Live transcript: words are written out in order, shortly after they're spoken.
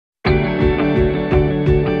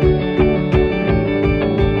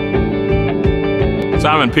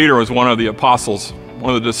Simon Peter was one of the apostles,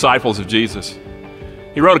 one of the disciples of Jesus.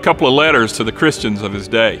 He wrote a couple of letters to the Christians of his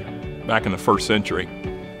day, back in the first century.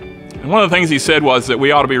 And one of the things he said was that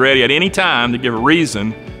we ought to be ready at any time to give a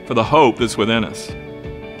reason for the hope that's within us.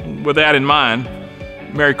 With that in mind,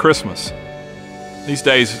 Merry Christmas. These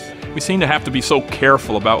days, we seem to have to be so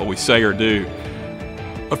careful about what we say or do.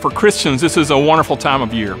 But for Christians, this is a wonderful time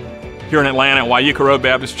of year. Here in Atlanta at Wieuca Road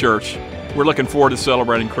Baptist Church, we're looking forward to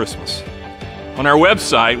celebrating Christmas. On our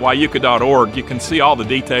website, wieuca.org, you can see all the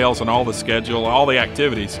details and all the schedule, all the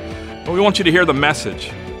activities. But we want you to hear the message.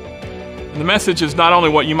 And the message is not only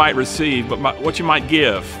what you might receive, but what you might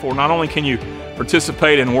give. For not only can you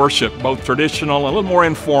participate in worship, both traditional and a little more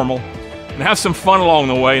informal, and have some fun along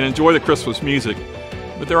the way and enjoy the Christmas music,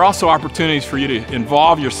 but there are also opportunities for you to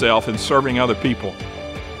involve yourself in serving other people.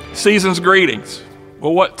 Season's greetings.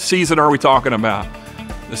 Well, what season are we talking about?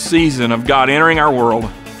 The season of God entering our world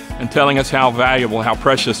and telling us how valuable, how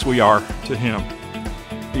precious we are to Him.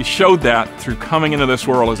 He showed that through coming into this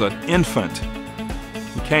world as an infant.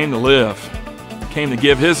 He came to live. He came to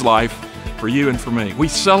give His life for you and for me. We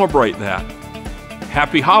celebrate that.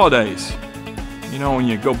 Happy holidays. You know, when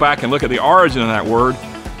you go back and look at the origin of that word,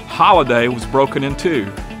 holiday was broken in two,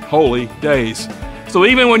 holy days. So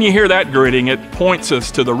even when you hear that greeting, it points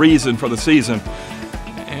us to the reason for the season.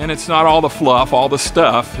 And it's not all the fluff, all the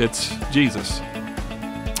stuff, it's Jesus.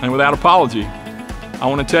 And without apology, I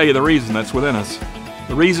want to tell you the reason that's within us,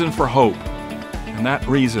 the reason for hope, and that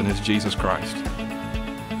reason is Jesus Christ.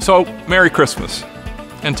 So, Merry Christmas,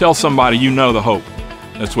 and tell somebody you know the hope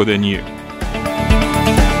that's within you.